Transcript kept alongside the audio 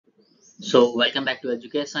So, welcome back to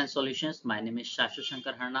Educate Science Solutions. My name is Shashu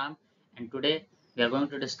Shankar Harnam, and today we are going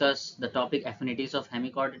to discuss the topic Affinities of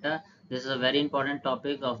Hemichordata. This is a very important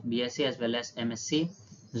topic of B.Sc as well as M.Sc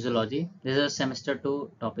Zoology. This is a semester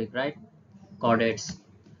 2 topic, right? Chordates.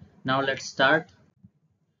 Now, let's start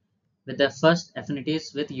with the first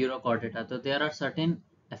affinities with Eurochordata. So, there are certain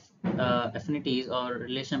affinities or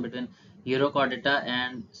relation between Eurochordata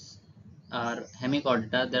and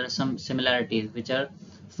Hemichordata. There are some similarities, which are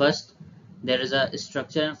first, there is a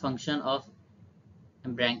structure and function of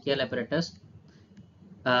branchial apparatus.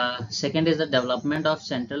 Second is the development of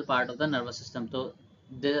central part of the nervous system. So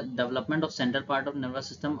the development of central part of nervous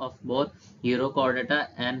system of both Eurochordata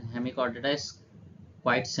and Hemichordata is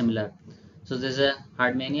quite similar. So this is a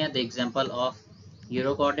Hardmania, the example of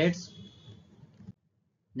Eurochordates.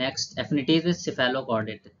 Next affinities with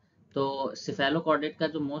cephalochordate. तो cephalochordate का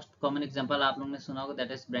जो most common example आप लोगों ने सुना होगा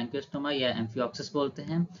that is Branchiostoma या amphioxus बोलते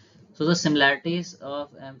हैं. So the similarities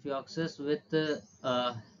of amphioxus with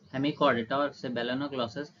hemichordata or say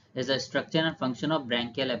Balanoglossus is the structure and function of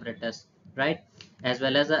branchial apparatus, right, as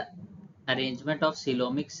well as the arrangement of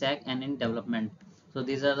coelomic sac and in development. So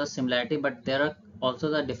these are the similarity, but there are also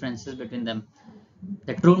the differences between them.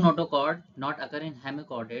 The true notochord not occur in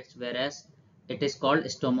hemichordates, whereas it is called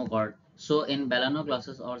stomochord. So in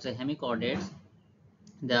Balanoglossus or say hemichordates,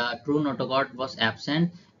 the true notochord was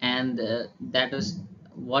absent, and that is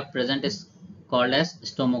what present is called as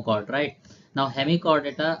stomochord, right? Now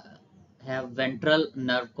hemichordata have ventral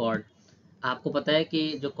nerve cord. आपको पता है कि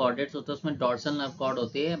जो chordates होते हैं उसमें dorsal nerve cord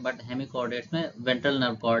होती है, बट हेमिकॉर्डेट्स में वेंट्रल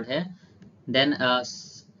नर्व कॉर्ड है. देन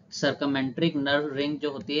circumentary nerve ring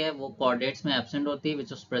जो होती है वो chordates में absent होती है,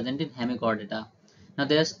 which was present in hemichordata. Now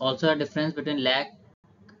there's also a difference between lack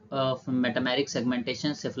of metameric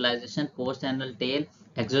segmentation, cephalization, post-anal tail,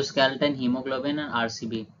 exoskeleton, hemoglobin, and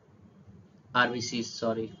RBCs.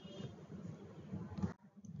 Sorry.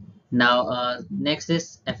 Now next is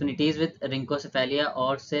affinities with rhynchocephalia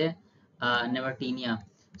or say nemertenia.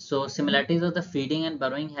 So similarities of the feeding and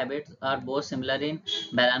burrowing habits are both similar in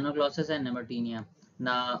Balanoglossus and nemertenia.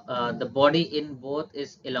 Now the body in both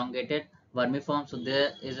is elongated vermiform. So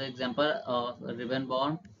there is an example of ribbon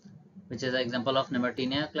bone, which is an example of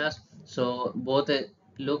nemertenia class. So both it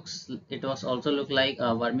was also look like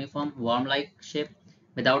a vermiform worm-like shape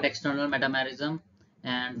without external metamerism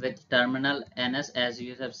and with terminal NS, as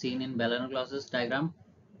you have seen in Balanoglossus diagram,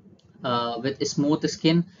 with smooth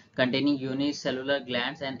skin containing unicellular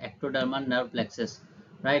glands and ectodermal nerve plexus,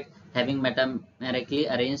 right, having metamerically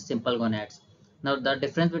arranged simple gonads. Now the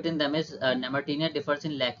difference between them is nemertenia differs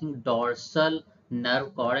in lacking dorsal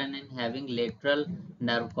nerve cord and in having lateral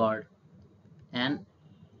nerve cord and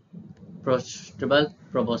prostrobal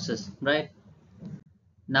proboscis, right?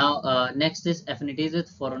 Now, next is affinities with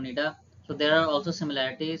Foronida. So there are also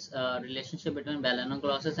similarities, relationship between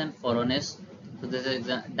Balanoglossus and Foronis. So this is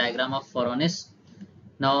a diagram of Foronis.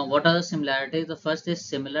 Now, what are the similarities? The first is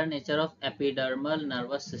similar nature of epidermal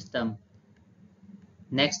nervous system.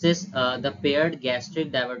 Next is the paired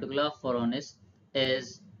gastric diverticulum of Foronis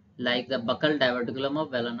is like the buccal diverticulum of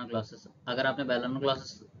Balanoglossus. अगर आपने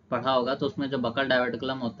Balanoglossus पढ़ा होगा तो उसमें जो buccal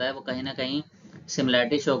diverticulum होता है वो कहीं ना कहीं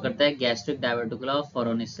similarity show करता है gastric diverticulum of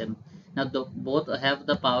Foronis से. Now both have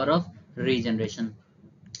the power of regeneration.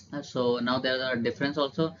 So now there are difference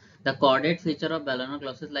also. The chordate feature of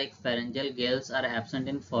Balanoglossus like pharyngeal gills are absent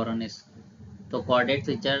in Foronis. तो chordate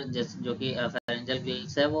feature जो कि pharyngeal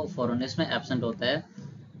gills है वो Foronis में absent होता है.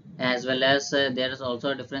 As well as there is also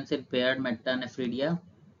a difference in paired metanephridia.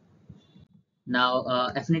 Now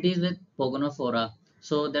affinities with pogonophora.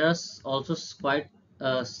 So there are also quite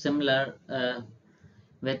similar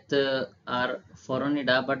with our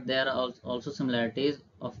Foronida, but there are also similarities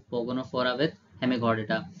of pogonophora with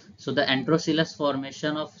hemichordata. So the antrocellus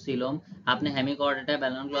formation of coelom, आपने hemichordata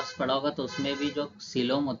Balanoglossus पढ़ा होगा तो उसमें भी जो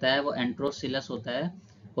coelom होता है वो antrocellus होता है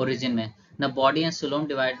origin में. ना body and coelom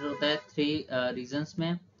divided होता है 3 regions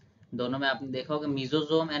में. दोनों में आपने देखा होगा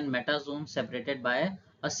mesosome and मेटाजोम separated by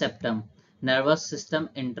a septum. Nervous system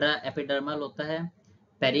intra epidermal होता है.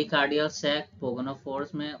 पेरिकार्डियल सैक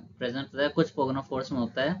पोगोनोफोर्स में प्रेजेंट होता है, कुछ पोगोनोफोर्स में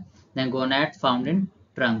होता है. Then gonad found in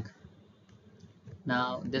trunk.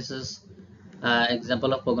 Now this is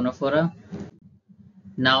example of पोगोनोफोरा.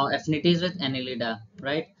 Now affinities with Annelida,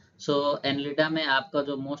 right. So Annelida में आपका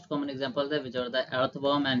जो मोस्ट कॉमन एग्जांपल है which are the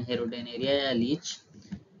earthworm and हेरोडेनेरिया या Leach.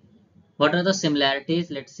 What are the similarities?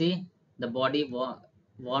 Let's see. The body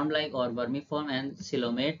worm-like or vermiform and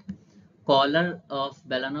coelomate. Collar of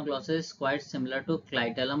Balanoglossus is quite similar to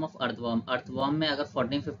clitellum of earthworm. Earthworm में अगर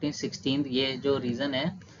 14, 15, 16 ये जो region है,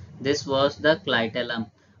 this was the clitellum.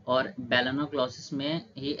 और बैलानोग्लॉसिस में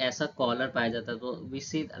ही ऐसा collar पाया जाता है, तो we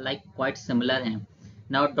C like quite similar हैं.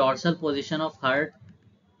 Now dorsal position of heart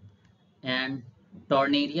and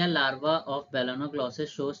Tornaria larva of Balanoglossus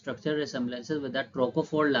show structural resemblances with the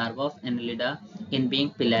trochophore larva of Annelida in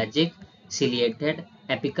being pelagic, ciliated,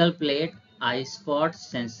 apical plate, eye spots,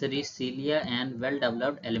 sensory cilia and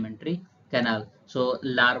well-developed alimentary canal. So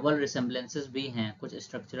larval resemblances भी हैं, कुछ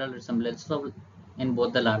structural resemblances in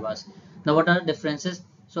both the larvas. Now what are the differences?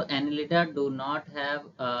 So Annelida do not have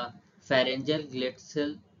pharyngeal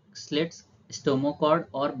slits, stomochord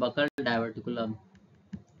or buccal diverticulum.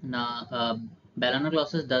 Now,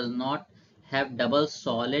 Balanoglossus does not have double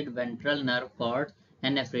solid ventral nerve cords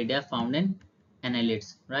and nephridia found in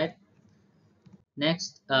annelids, right?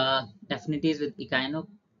 Next, affinities with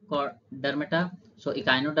echinodermata. So,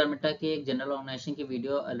 echinodermata की एक general organisation की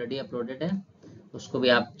video already uploaded है, उसको भी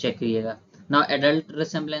आप check करिएगा. Now adult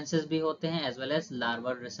रिसेम्बलेंसेस भी होते हैं एज वेल एज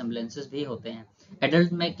लार्वल रिसेम्बलेंसेस भी होते हैं.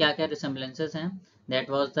 एडल्ट में क्या क्या रिसेम्बलेंसेस हैं? That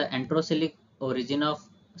was the enterocoelic origin of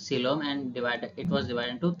coelom and divided, it was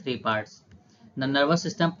divided into 3 parts. The nervous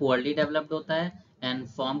system poorly developed होता है एंड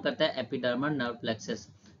फॉर्म करता है epidermal nerve plexus.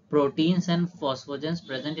 Proteins and phosphogens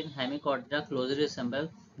present in Hemichordata closely resemble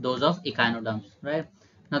those of echinoderms, right?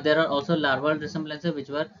 Now there are also larval resemblances which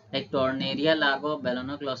were like Tornaria larva of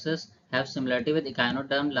Balanoglossus have similarity with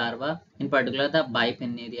echinoderm larva, in particular the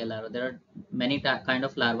bipinnaria larva. There are many kind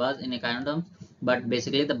of larvas in echinoderms, but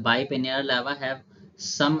basically the bipinnaria larva have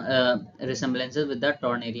some resemblances with the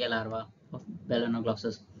Tornaria larva of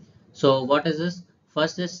Balanoglossus. So what is this?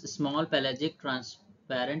 First is small pelagic,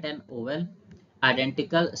 transparent and oval,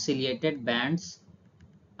 identical ciliated band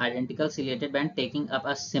taking up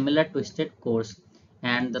a similar twisted course,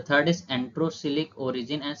 and the third is enterocilic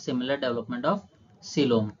origin and similar development of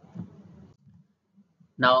coelom.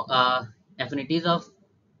 Now affinities of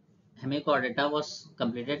hemichordata was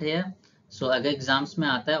completed here. So अगर exams में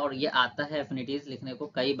आता है, और ये आता है affinities लिखने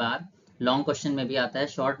को कई बार, लॉन्ग क्वेश्चन में भी आता है,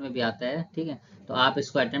 शॉर्ट में भी आता है, ठीक है, तो आप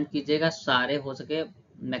इसको अटेम्प्ट कीजिएगा, सारे हो सके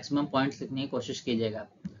मैक्सिमम पॉइंट्स लिखने की कोशिश कीजिएगा.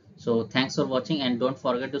 So thanks for watching and don't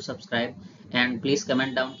forget to subscribe and please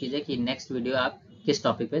comment down कीजिए कि नेक्स्ट वीडियो आप किस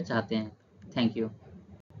टॉपिक पे चाहते हैं. Thank you.